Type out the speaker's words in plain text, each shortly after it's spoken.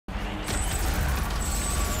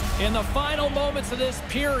In the final moments of this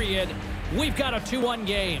period, we've got a 2-1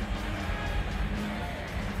 game.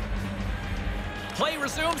 Play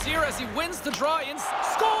resumes here as he wins the draw and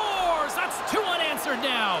scores! That's 2 unanswered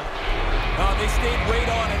now. They stayed right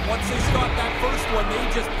on it. Once they stopped that first one, they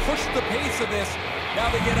just pushed the pace of this.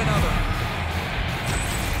 Now they get another.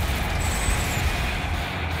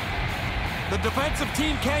 The defensive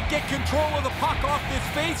team can't get control of the puck off this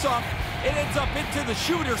faceoff. It ends up into the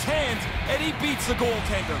shooter's hands, and he beats the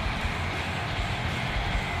goaltender.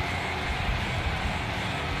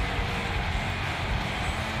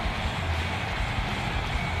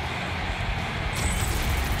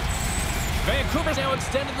 Vancouver's now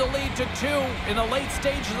extended the lead to 2 in the late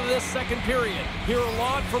stages of this second period. Hear a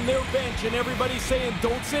lot from their bench, and everybody's saying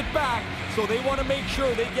don't sit back, so they want to make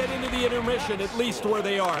sure they get into the intermission at least where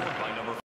they are.